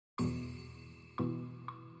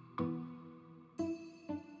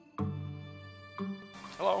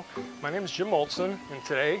Hello, my name is Jim Olson, and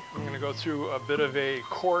today I'm going to go through a bit of a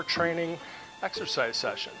core training exercise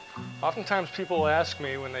session. Oftentimes people ask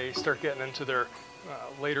me when they start getting into their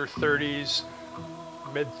later 30s,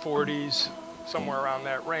 mid 40s, somewhere around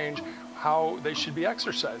that range, how they should be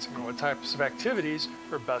exercising and what types of activities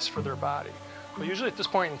are best for their body. Well, usually at this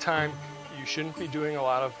point in time, you shouldn't be doing a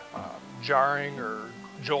lot of jarring or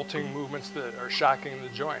jolting movements that are shocking the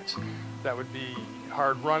joints. That would be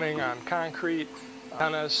hard running on concrete,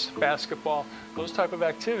 tennis, basketball. Those type of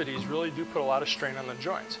activities really do put a lot of strain on the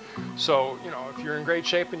joints. So, if you're in great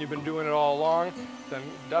shape and you've been doing it all along, then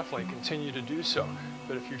definitely continue to do so.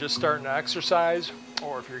 But if you're just starting to exercise,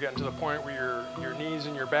 or if you're getting to the point where your knees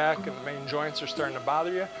and your back and the main joints are starting to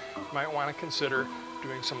bother you, you might want to consider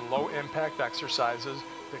doing some low impact exercises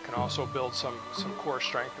that can also build some core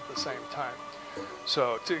strength at the same time.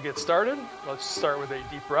 So to get started, let's start with a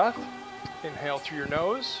deep breath. Inhale through your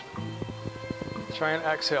nose. Try and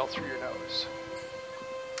exhale through your nose.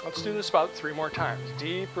 Let's do this about 3 more times.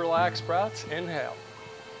 Deep, relaxed breaths. Inhale.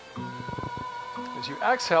 As you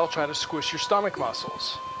exhale, try to squish your stomach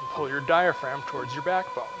muscles and pull your diaphragm towards your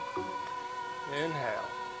backbone. Inhale.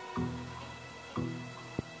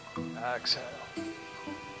 Exhale.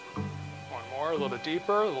 One more, a little bit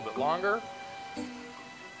deeper, a little bit longer.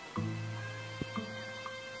 And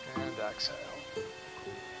exhale.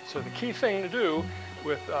 So the key thing to do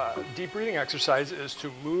with deep breathing exercise is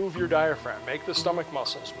to move your diaphragm, make the stomach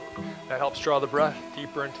muscles move. That helps draw the breath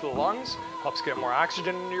deeper into the lungs, helps get more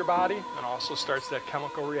oxygen into your body, and also starts that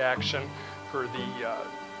chemical reaction for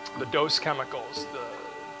the dose chemicals, the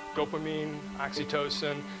dopamine,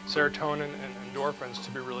 oxytocin, serotonin, and endorphins to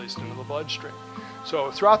be released into the bloodstream. So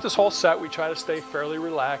throughout this whole set, we try to stay fairly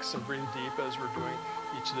relaxed and breathe deep as we're doing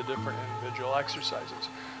each of the different individual exercises.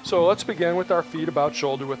 So let's begin with our feet about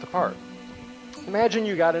shoulder width apart. Imagine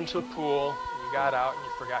you got into the pool, and you got out and you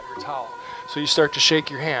forgot your towel. So you start to shake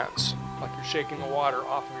your hands, like you're shaking the water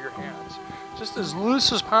off of your hands. Just as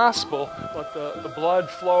loose as possible, let the blood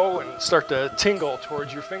flow and start to tingle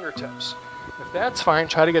towards your fingertips. If that's fine,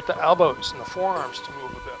 try to get the elbows and the forearms to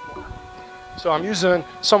move a bit more. So I'm using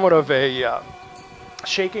somewhat of a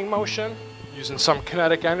shaking motion, using some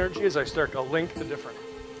kinetic energy as I start to link the different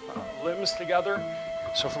limbs together.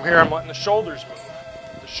 So from here, I'm letting the shoulders move.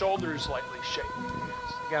 The shoulders lightly shake.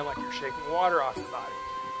 So again, like you're shaking water off your body.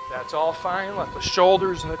 That's all fine. Let the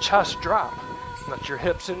shoulders and the chest drop. Let your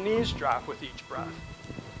hips and knees drop with each breath.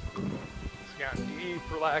 So again, deep,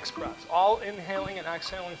 relaxed breaths. All inhaling and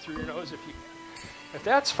exhaling through your nose if you can. If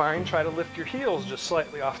that's fine, try to lift your heels just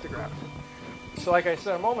slightly off the ground. So like I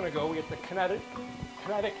said a moment ago, we get the kinetic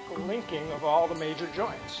linking of all the major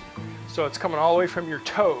joints. So it's coming all the way from your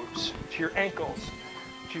toes, to your ankles,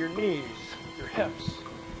 to your knees, your hips,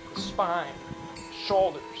 the spine,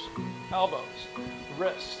 shoulders, elbows,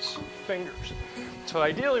 wrists, fingers. So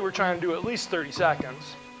ideally we're trying to do at least 30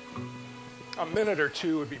 seconds. A minute or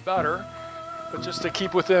 2 would be better, but just to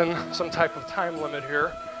keep within some type of time limit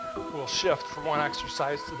here, we'll shift from one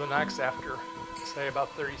exercise to the next after, say,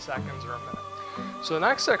 about 30 seconds or a minute. So the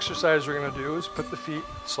next exercise we're going to do is put the feet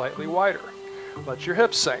slightly wider. Let your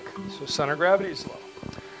hips sink, so center of gravity is low.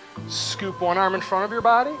 Scoop one arm in front of your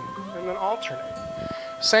body, and then alternate.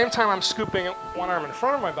 Same time I'm scooping one arm in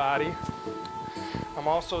front of my body, I'm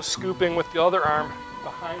also scooping with the other arm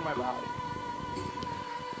behind my body.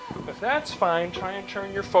 If that's fine, try and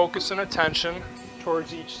turn your focus and attention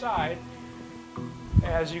towards each side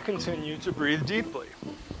as you continue to breathe deeply.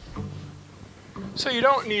 So you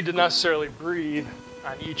don't need to necessarily breathe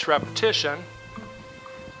on each repetition.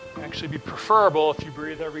 It'd actually be preferable if you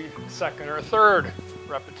breathe every second or third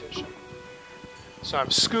repetition. So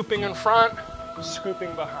I'm scooping in front,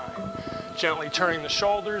 scooping behind. Gently turning the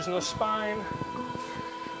shoulders and the spine,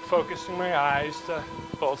 focusing my eyes to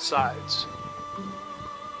both sides.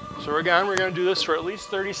 So again, we're going to do this for at least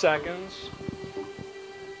 30 seconds.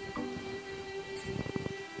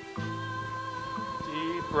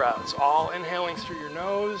 Deep breaths, all inhaling through your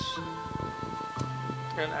nose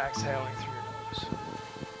and exhaling through your nose.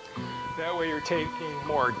 That way you're taking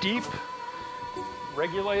more deep,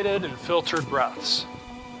 regulated, and filtered breaths.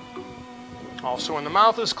 Also, when the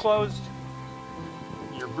mouth is closed,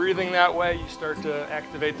 you're breathing that way, you start to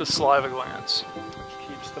activate the saliva glands, which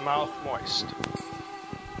keeps the mouth moist.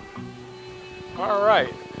 All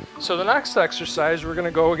right, so the next exercise, we're going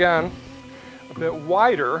to go again a bit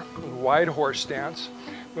wider, wide horse stance.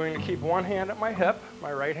 I'm going to keep one hand at my hip,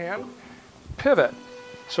 my right hand, pivot.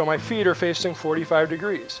 So my feet are facing 45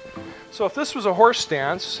 degrees. So if this was a horse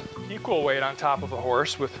stance, equal weight on top of a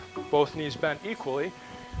horse with both knees bent equally,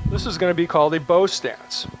 This is going to be called a bow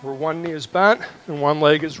stance, where one knee is bent and one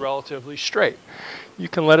leg is relatively straight. You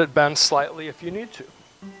can let it bend slightly if you need to.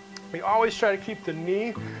 We always try to keep the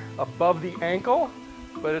knee above the ankle,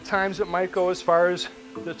 but at times it might go as far as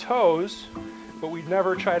the toes, but we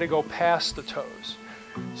never try to go past the toes.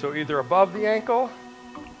 So either above the ankle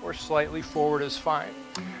or slightly forward is fine.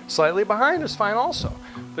 Slightly behind is fine also.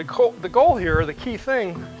 The goal here, the key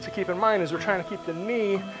thing to keep in mind, is we're trying to keep the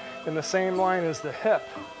knee in the same line as the hip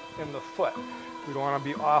and the foot. We don't want to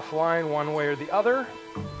be offline one way or the other.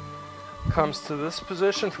 Comes to this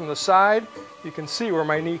position from the side, you can see where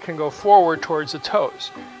my knee can go forward towards the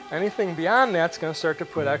toes. Anything beyond that's going to start to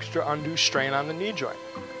put extra undue strain on the knee joint.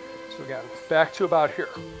 So again, back to about here.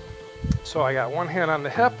 So I got one hand on the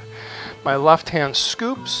hip, my left hand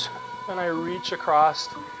scoops, and I reach across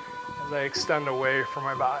as I extend away from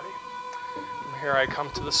my body. From here I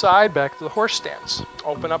come to the side, back to the horse stance.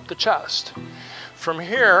 Open up the chest. From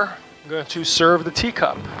here, I'm going to serve the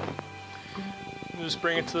teacup. Just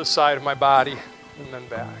bring it to the side of my body and then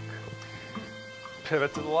back.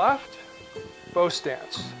 Pivot to the left, bow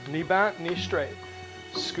stance. Knee bent, knee straight.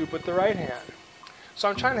 Scoop with the right hand. So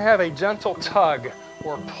I'm trying to have a gentle tug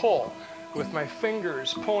or pull with my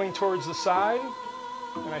fingers pulling towards the side,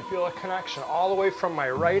 and I feel a connection all the way from my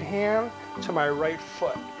right hand to my right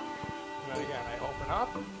foot. And then again, I open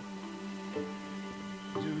up,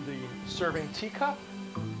 do the serving teacup,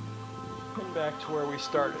 and back to where we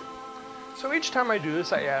started. So each time I do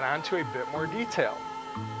this, I add on to a bit more detail.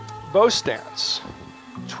 Bow stance.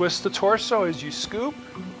 Twist the torso as you scoop.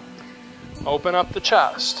 Open up the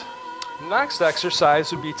chest. Next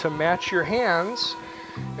exercise would be to match your hands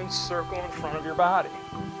and circle in front of your body.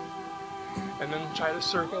 And then try to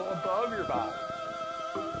circle above your body.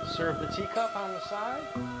 Serve the teacup on the side.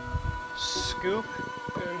 Scoop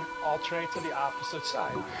and alternate to the opposite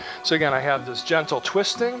side. So again, I have this gentle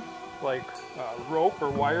twisting, like rope or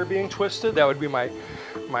wire being twisted. That would be my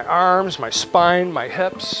arms, my spine, my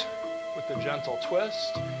hips with the gentle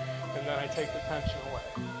twist. And then I take the tension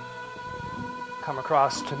away. Come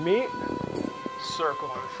across to meet,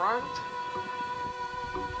 circle in front,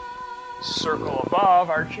 circle above,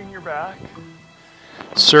 arching your back.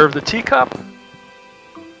 Serve the teacup,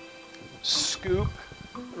 scoop,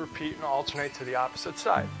 repeat and alternate to the opposite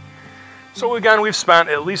side. So again, we've spent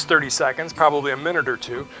at least 30 seconds, probably a minute or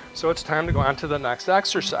two, so it's time to go on to the next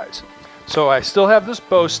exercise. So I still have this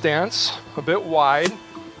bow stance, a bit wide.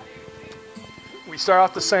 We start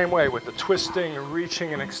off the same way with the twisting,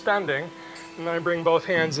 reaching, and extending, and then I bring both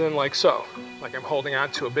hands in like so, like I'm holding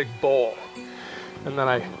on to a big bowl. And then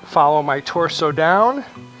I follow my torso down,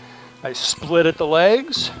 I split at the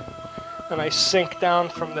legs, and I sink down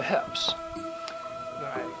from the hips. Then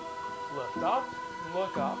I lift up,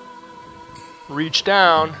 look up, reach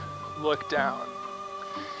down, look down.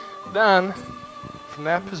 Then, from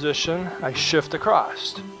that position, I shift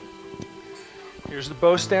across. Here's the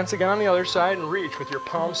bow stance again on the other side, and reach with your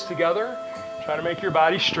palms together. Try to make your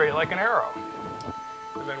body straight like an arrow.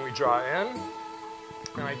 And then we draw in,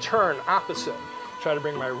 and I turn opposite. Try to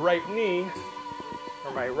bring my right knee,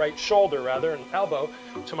 or my right shoulder rather, and elbow,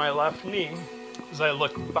 to my left knee as I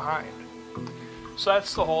look behind. So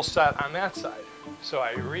that's the whole set on that side. So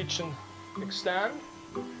I reach and extend,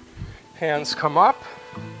 hands come up,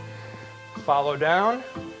 follow down,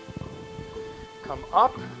 come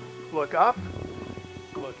up, look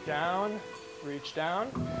down, reach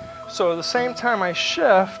down. So at the same time I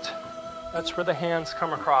shift, that's where the hands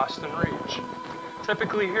come across and reach.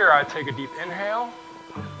 Typically here I take a deep inhale,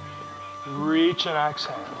 reach and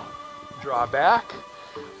exhale. Draw back,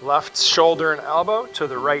 left shoulder and elbow to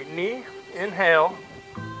the right knee, inhale,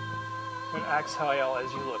 and exhale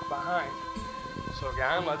as you look behind. So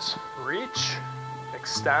again, let's reach,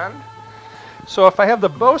 extend. So if I have the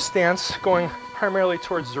bow stance going primarily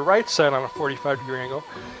towards the right side on a 45-degree angle,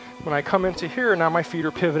 when I come into here, now my feet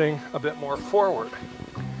are pivoting a bit more forward.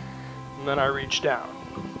 And then I reach down.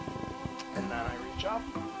 And then I reach up,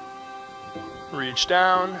 reach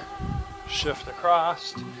down, shift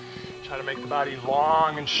across, try to make the body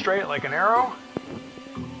long and straight like an arrow.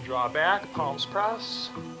 Draw back, palms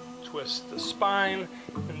press, twist the spine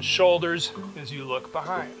and shoulders as you look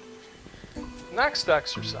behind. Next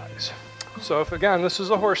exercise. So if again, this is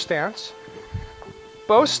a horse stance,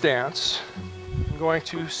 bow stance, I'm going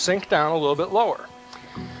to sink down a little bit lower.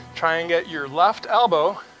 Try and get your left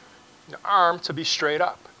elbow, the arm to be straight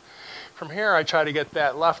up. From here, I try to get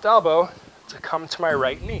that left elbow to come to my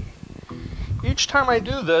right knee. Each time I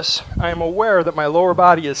do this, I am aware that my lower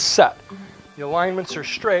body is set. The alignments are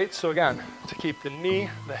straight, so again, to keep the knee,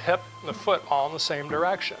 the hip, and the foot all in the same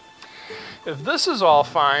direction. If this is all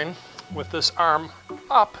fine, with this arm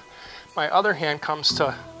up, my other hand comes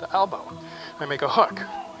to the elbow. I make a hook.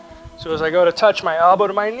 So as I go to touch my elbow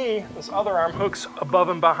to my knee, this other arm hooks above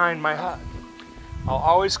and behind my head. I'll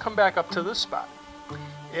always come back up to this spot.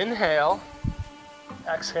 Inhale,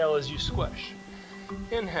 exhale as you squish.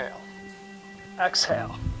 Inhale,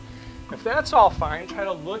 exhale. If that's all fine, try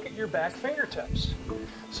to look at your back fingertips.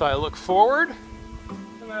 So I look forward,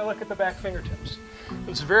 and I look at the back fingertips.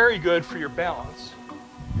 It's very good for your balance,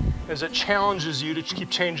 as it challenges you to keep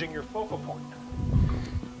changing your focal point.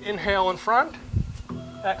 Inhale in front,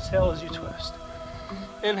 exhale as you twist.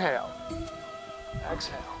 Inhale,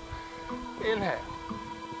 exhale, inhale,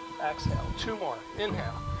 exhale. 2 more.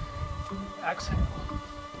 Inhale, exhale,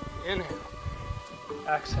 inhale,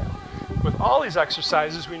 exhale. With all these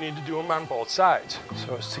exercises, we need to do them on both sides,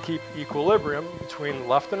 so as to keep equilibrium between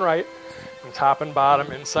left and right, and top and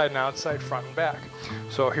bottom, inside and outside, front and back.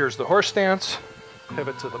 So here's the horse stance.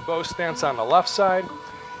 Pivot to the bow stance on the left side.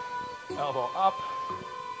 Elbow up,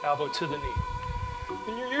 elbow to the knee.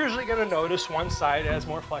 And you're usually going to notice one side has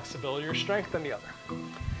more flexibility or strength than the other.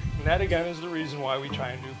 And that again is the reason why we try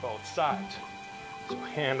and do both sides. So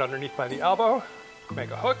hand underneath by the elbow,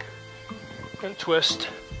 make a hook, and twist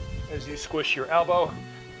as you squish your elbow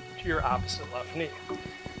to your opposite left knee.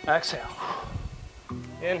 Exhale.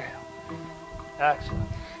 Inhale. Exhale.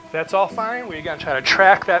 If that's all fine, we're going to try to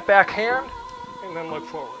track that back hand and then look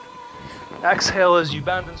forward. Exhale as you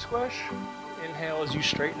bend and squish. Inhale as you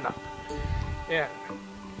straighten up. In.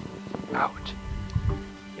 Out.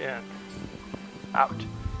 In. Out.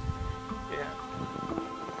 In.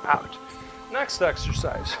 Out. Next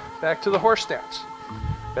exercise. Back to the horse stance.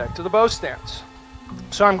 Back to the bow stance.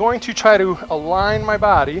 So I'm going to try to align my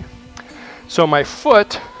body so my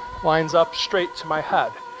foot lines up straight to my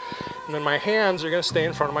head. And then my hands are going to stay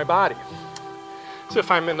in front of my body. As if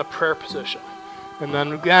I'm in the prayer position. And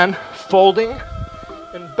then again, folding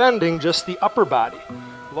and bending just the upper body.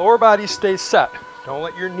 Lower body stays set. Don't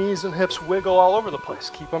let your knees and hips wiggle all over the place.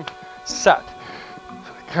 Keep them set.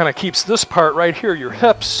 It kind of keeps this part right here, your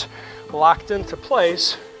hips, locked into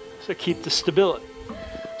place to keep the stability.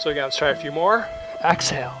 So again, let's try a few more.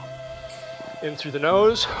 Exhale. In through the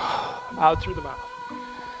nose, out through the mouth.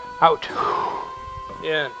 Out.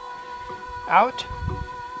 In. Out.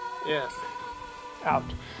 In. Out.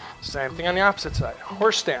 Same thing on the opposite side.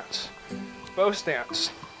 Horse stance. Bow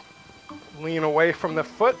stance. Lean away from the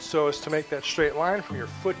foot so as to make that straight line from your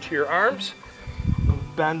foot to your arms.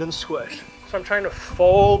 Bend and squish. So I'm trying to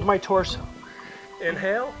fold my torso.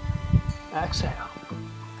 Inhale. Exhale.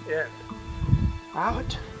 In.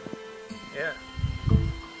 Out. In.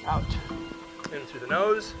 Out. In through the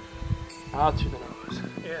nose. Out through the nose.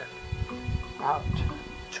 In. Out.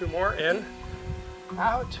 2 more. In.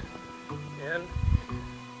 Out. In.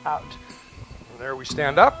 Out. And there we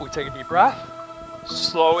stand up. We take a deep breath.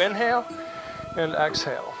 Slow inhale and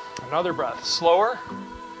exhale. Another breath. Slower.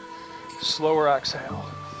 Slower exhale.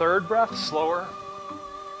 3rd breath. Slower.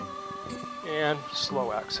 And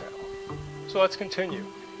slow exhale. So let's continue.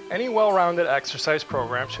 Any well-rounded exercise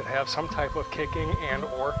program should have some type of kicking and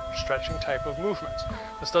or stretching type of movements.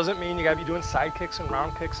 This doesn't mean you gotta be doing side kicks and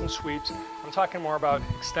round kicks and sweeps. I'm talking more about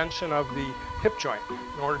extension of the hip joint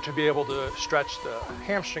in order to be able to stretch the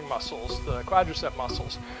hamstring muscles, the quadricep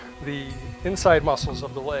muscles, the inside muscles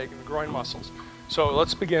of the leg and the groin muscles. So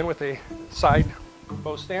let's begin with a side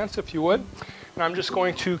bow stance, if you would. And I'm just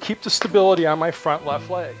going to keep the stability on my front left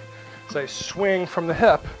leg as I swing from the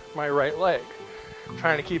hip my right leg.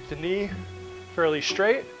 Trying to keep the knee fairly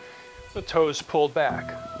straight, the toes pulled back.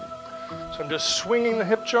 So I'm just swinging the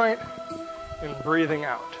hip joint and breathing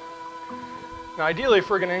out. Now ideally, if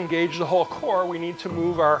we're going to engage the whole core, we need to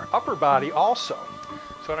move our upper body also.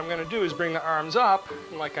 So what I'm going to do is bring the arms up,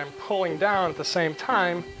 and like I'm pulling down at the same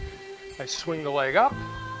time, I swing the leg up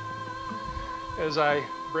as I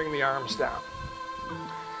bring the arms down.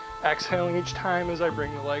 Exhaling each time as I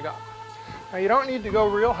bring the leg up. Now you don't need to go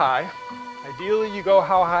real high. Ideally, you go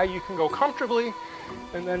how high you can go comfortably,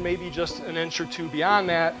 and then maybe just an inch or 2 beyond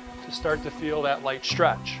that to start to feel that light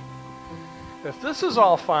stretch. If this is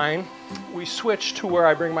all fine, we switch to where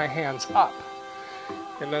I bring my hands up,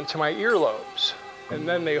 and then to my earlobes, and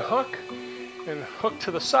then they hook and hook to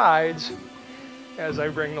the sides as I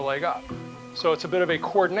bring the leg up. So it's a bit of a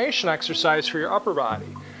coordination exercise for your upper body,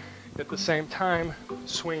 at the same time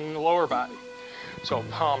swinging the lower body. So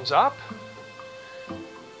palms up,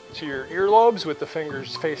 to your earlobes with the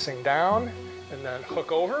fingers facing down, and then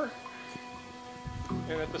hook over.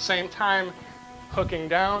 And at the same time, hooking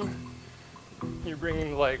down, you're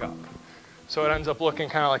bringing the leg up. So it ends up looking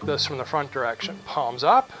kind of like this from the front direction. Palms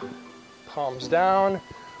up, palms down,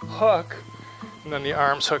 hook, and then the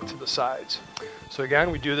arms hook to the sides. So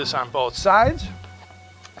again, we do this on both sides.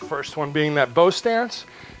 First one being that bow stance,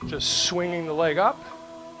 just swinging the leg up,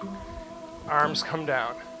 arms come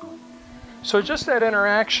down. So just that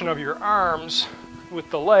interaction of your arms with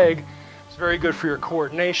the leg is very good for your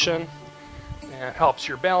coordination, and it helps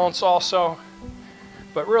your balance also.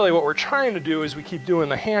 But really what we're trying to do is we keep doing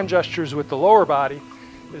the hand gestures with the lower body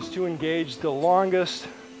is to engage the longest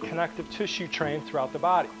connective tissue train throughout the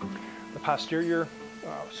body, the posterior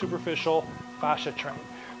superficial fascia train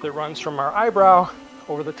that runs from our eyebrow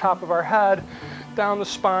over the top of our head, down the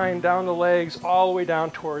spine, down the legs, all the way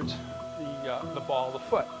down towards the ball of the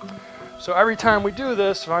foot. So every time we do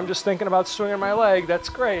this, if I'm just thinking about swinging my leg, that's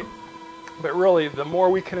great. But really, the more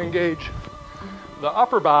we can engage the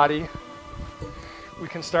upper body, we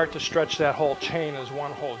can start to stretch that whole chain as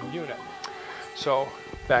one whole unit. So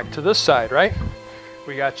back to this side, right?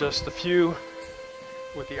 We got just a few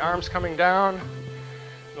with the arms coming down,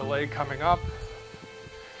 the leg coming up,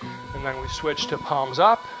 and then we switch to palms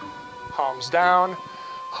up, palms down,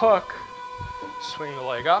 hook, swing the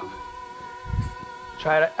leg up.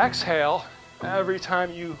 Try to exhale every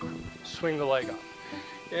time you swing the leg up.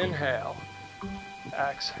 Inhale,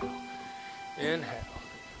 exhale, inhale,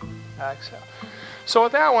 exhale. So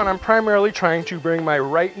with that one, I'm primarily trying to bring my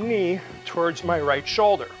right knee towards my right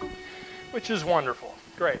shoulder, which is wonderful,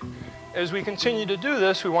 great. As we continue to do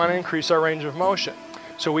this, we want to increase our range of motion.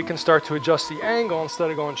 So we can start to adjust the angle.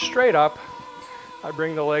 Instead of going straight up, I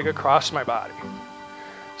bring the leg across my body.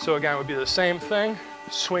 So again, it would be the same thing,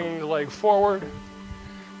 swinging the leg forward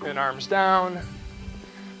and arms down,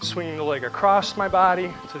 swinging the leg across my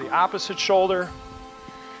body to the opposite shoulder,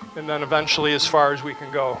 and then eventually as far as we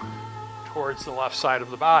can go towards the left side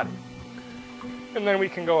of the body. And then we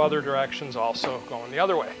can go other directions also, going the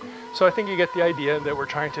other way. So I think you get the idea that we're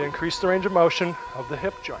trying to increase the range of motion of the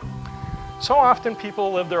hip joint. So often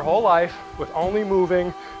people live their whole life with only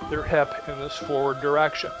moving their hip in this forward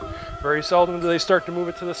direction. Very seldom do they start to move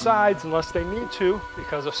it to the sides unless they need to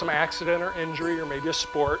because of some accident or injury or maybe a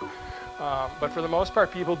sport. But for the most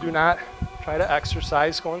part, people do not try to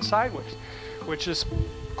exercise going sideways, which is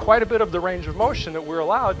quite a bit of the range of motion that we're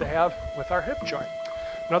allowed to have with our hip joint.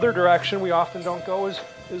 Another direction we often don't go is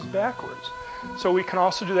backwards. So we can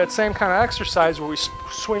also do that same kind of exercise where we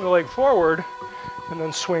swing the leg forward and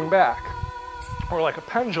then swing back. Or like a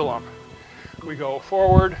pendulum. We go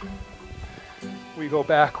forward, we go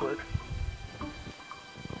backward.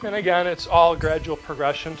 And again, it's all gradual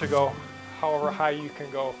progression to go however high you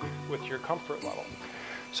can go with your comfort level.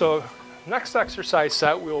 So next exercise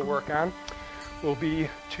set we'll work on will be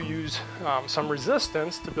to use some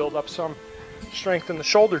resistance to build up some strength in the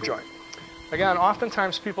shoulder joint. Again,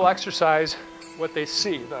 oftentimes people exercise what they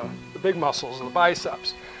see, the big muscles, the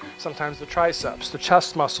biceps, sometimes the triceps, the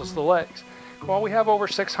chest muscles, the legs. Well, we have over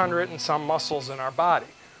 600 and some muscles in our body.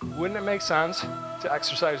 Wouldn't it make sense to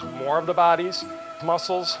exercise more of the body's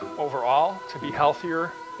muscles overall to be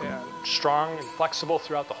healthier and strong and flexible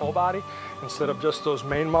throughout the whole body instead of just those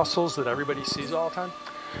main muscles that everybody sees all the time?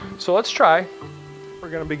 So let's try.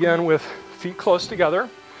 We're going to begin with feet close together,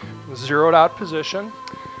 zeroed out position,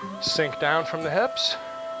 sink down from the hips,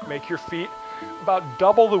 make your feet about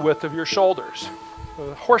double the width of your shoulders.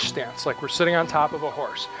 A horse stance, like we're sitting on top of a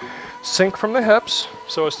horse. Sink from the hips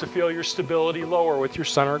so as to feel your stability lower with your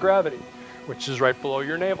center of gravity, which is right below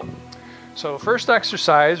your navel. So first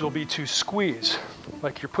exercise will be to squeeze,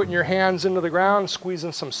 like you're putting your hands into the ground,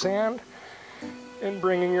 squeezing some sand, and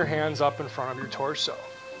bringing your hands up in front of your torso,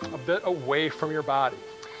 a bit away from your body.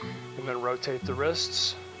 And then rotate the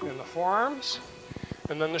wrists and the forearms,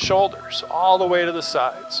 and then the shoulders, all the way to the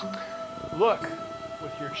sides. Look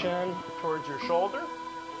with your chin towards your shoulder,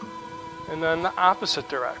 and then the opposite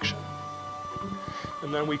direction.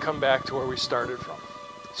 And then we come back to where we started from.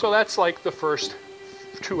 So that's like the first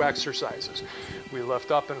two exercises. We lift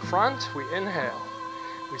up in front, we inhale.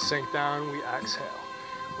 We sink down, we exhale.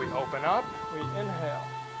 We open up, we inhale.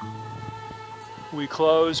 We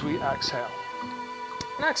close, we exhale.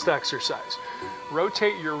 Next exercise.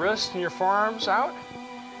 Rotate your wrists and your forearms out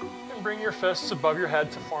and bring your fists above your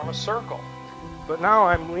head to form a circle. But now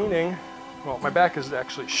I'm leaning, well, my back is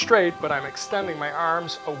actually straight, but I'm extending my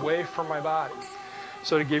arms away from my body.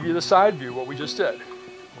 So to give you the side view, what we just did,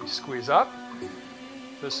 we squeeze up.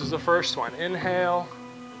 This is the first one. Inhale,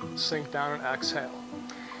 sink down and exhale.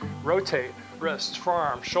 Rotate, wrists,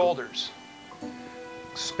 forearms, shoulders.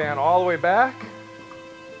 Span all the way back.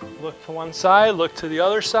 Look to one side, look to the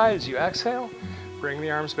other side as you exhale. Bring the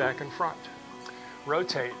arms back in front.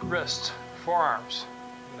 Rotate, wrists, forearms,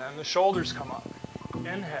 and then the shoulders come up.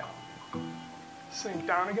 Inhale. Sink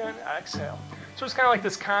down again, exhale. So it's kind of like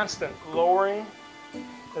this constant lowering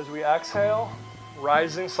as we exhale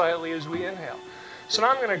rising slightly as we inhale. So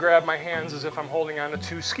now I'm going to grab my hands as if I'm holding on to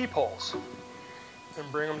 2 ski poles and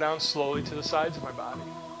bring them down slowly to the sides of my body.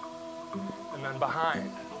 And then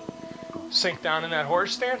behind. Sink down in that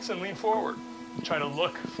horse stance and lean forward. Try to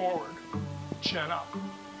look forward, chin up.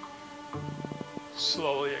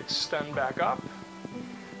 Slowly extend back up.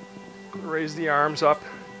 Raise the arms up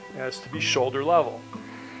as to be shoulder level.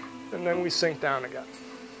 And then we sink down again.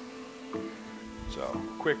 So,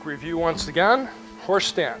 quick review once again. Horse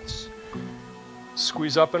stance.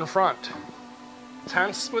 Squeeze up in front.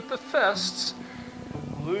 Tense with the fists.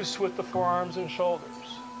 Loose with the forearms and shoulders.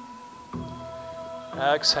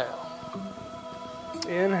 Exhale.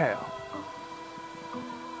 Inhale.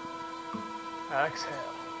 Exhale.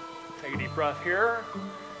 Take a deep breath here.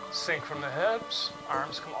 Sink from the hips.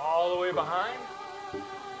 Arms come all the way behind.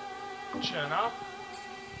 Chin up.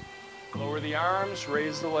 Lower the arms.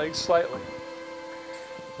 Raise the legs slightly.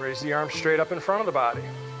 Raise the arms straight up in front of the body.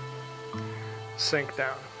 Sink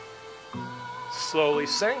down. Slowly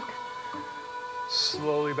sink.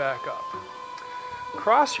 Slowly back up.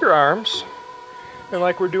 Cross your arms. And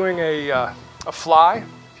like we're doing a fly,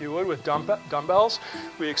 if you would, with dumbbells,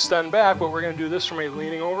 we extend back, but we're going to do this from a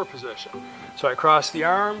leaning over position. So I cross the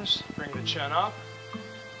arms, bring the chin up,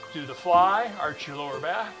 do the fly, arch your lower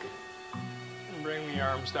back, and bring the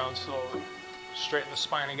arms down slowly. Straighten the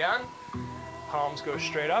spine again. Palms go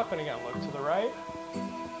straight up, and again, look to the right.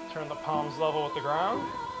 Turn the palms level with the ground.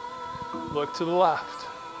 Look to the left.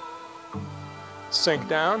 Sink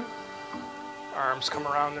down. Arms come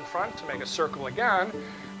around in front to make a circle again.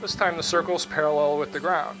 This time the circle is parallel with the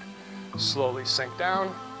ground. Slowly sink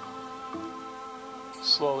down.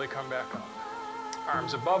 Slowly come back up.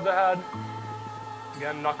 Arms above the head.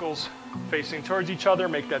 Again, knuckles facing towards each other.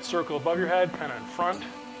 Make that circle above your head, kind of in front.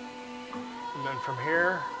 And then from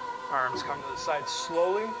here, arms come to the side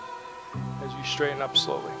slowly as you straighten up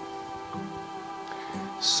slowly.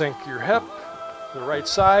 Sink your hip, the right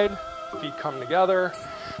side, feet come together.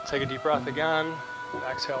 Take a deep breath again, and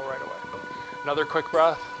exhale right away. Another quick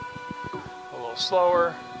breath, a little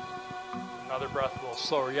slower. Another breath, a little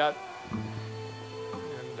slower yet.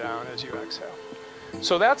 And down as you exhale.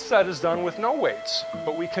 So that set is done with no weights,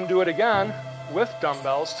 but we can do it again with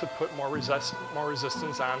dumbbells to put more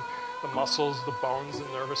resistance on the muscles, the bones, the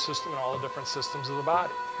nervous system, and all the different systems of the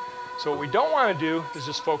body. So what we don't want to do is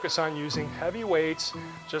just focus on using heavy weights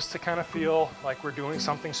just to kind of feel like we're doing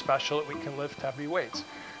something special that we can lift heavy weights.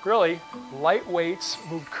 Really, light weights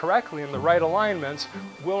moved correctly in the right alignments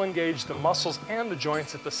will engage the muscles and the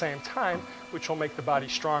joints at the same time, which will make the body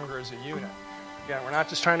stronger as a unit. Again, we're not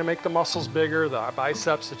just trying to make the muscles bigger, the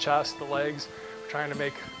biceps, the chest, the legs. We're trying to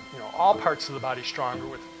make all parts of the body stronger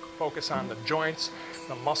with focus on the joints,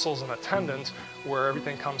 the muscles, and the tendons where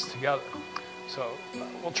everything comes together. So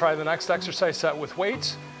we'll try the next exercise set with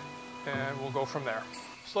weights, and we'll go from there.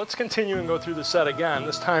 So let's continue and go through the set again,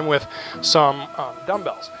 this time with some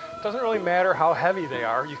dumbbells. It doesn't really matter how heavy they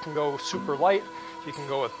are. You can go super light. You can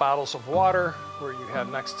go with bottles of water where you have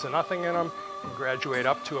next to nothing in them and graduate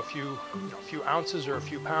up to a few ounces or a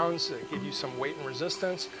few pounds that give you some weight and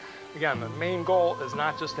resistance. Again, the main goal is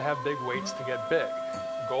not just to have big weights to get big.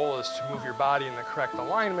 The goal is to move your body in the correct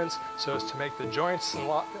alignments so as to make the joints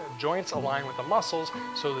align with the muscles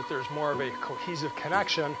so that there's more of a cohesive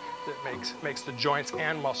connection that makes the joints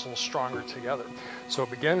and muscles stronger together. So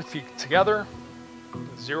begin, feet together,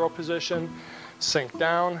 zero position, sink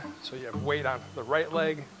down, so you have weight on the right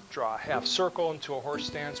leg, draw a half circle into a horse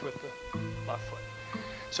stance with the left foot.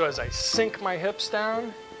 So as I sink my hips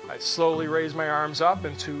down, I slowly raise my arms up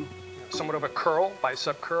into somewhat of a curl,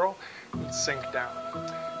 bicep curl, and sink down.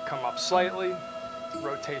 Come up slightly,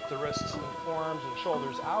 rotate the wrists and forearms and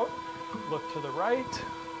shoulders out, look to the right,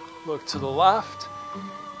 look to the left,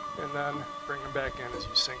 and then bring them back in as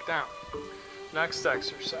you sink down. Next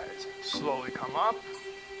exercise, slowly come up,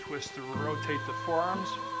 twist to rotate the forearms,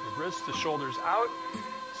 the wrists, the shoulders out,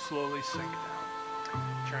 slowly sink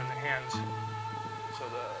down. Turn the hands so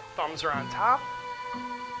the thumbs are on top,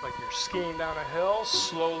 like you're skiing down a hill.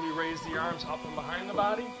 Slowly raise the arms up and behind the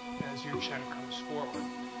body as your chin comes forward.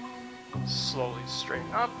 Slowly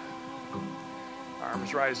straighten up,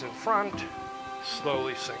 arms rise in front,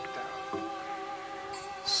 slowly sink down.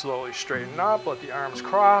 Slowly straighten up, let the arms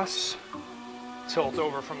cross, tilt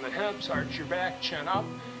over from the hips, arch your back, chin up,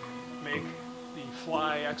 make the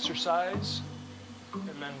fly exercise,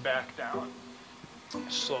 and then back down.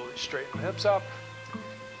 Slowly straighten the hips up,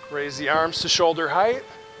 raise the arms to shoulder height,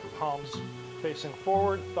 palms facing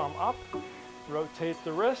forward, thumb up, rotate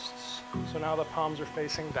the wrists, so now the palms are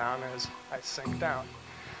facing down as I sink down.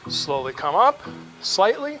 Slowly come up,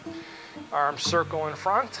 slightly, arms circle in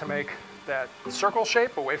front to make that circle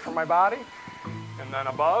shape away from my body. And then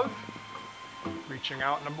above, reaching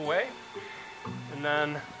out and away. And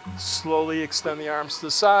then slowly extend the arms to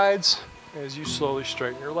the sides as you slowly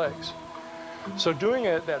straighten your legs. So doing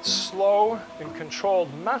it that slow and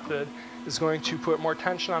controlled method is going to put more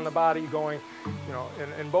tension on the body going,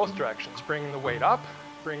 in both directions, bringing the weight up,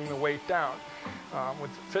 bringing the weight down.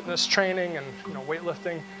 With fitness training and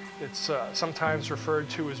weightlifting, it's sometimes referred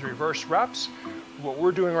to as reverse reps. What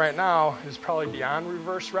we're doing right now is probably beyond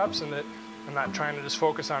reverse reps in that I'm not trying to just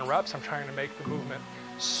focus on reps. I'm trying to make the movement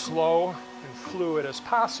slow and fluid as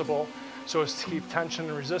possible so as to keep tension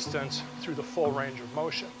and resistance through the full range of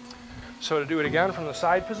motion. So to do it again from the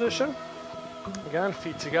side position, again,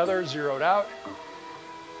 feet together, zeroed out.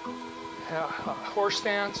 Horse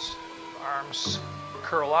stance, arms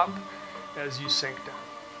curl up as you sink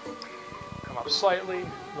down. Come up slightly,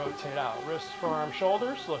 rotate out. Wrists, forearm,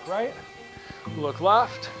 shoulders, look right, look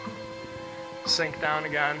left. Sink down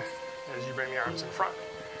again as you bring the arms in front.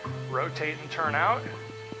 Rotate and turn out.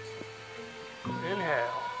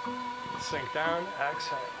 Inhale, sink down,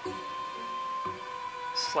 exhale.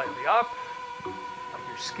 Slightly up, like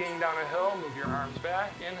you're skiing down a hill, move your arms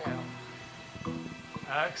back, inhale.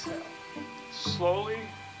 Exhale. Slowly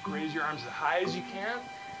raise your arms as high as you can,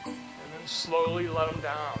 and then slowly let them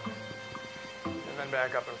down. And then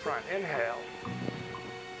back up in front. Inhale.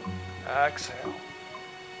 Exhale.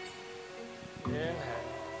 Inhale.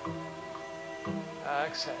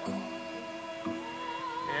 Exhale.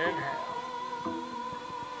 Inhale.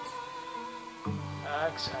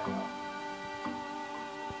 Exhale.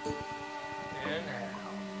 Inhale.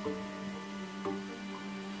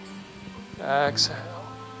 Exhale.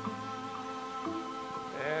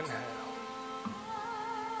 Inhale.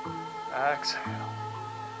 Exhale.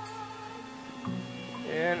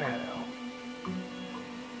 Inhale.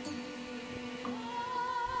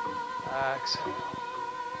 Exhale.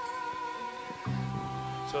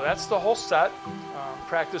 So that's the whole set.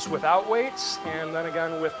 Practice without weights and then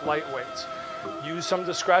again with light weights. Use some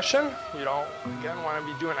discretion. You don't, again, want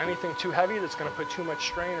to be doing anything too heavy that's going to put too much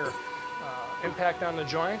strain or impact on the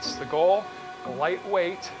joints. The goal,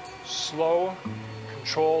 lightweight, slow,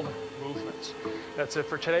 controlled movements. That's it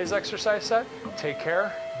for today's exercise set. Take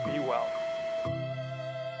care. Be well.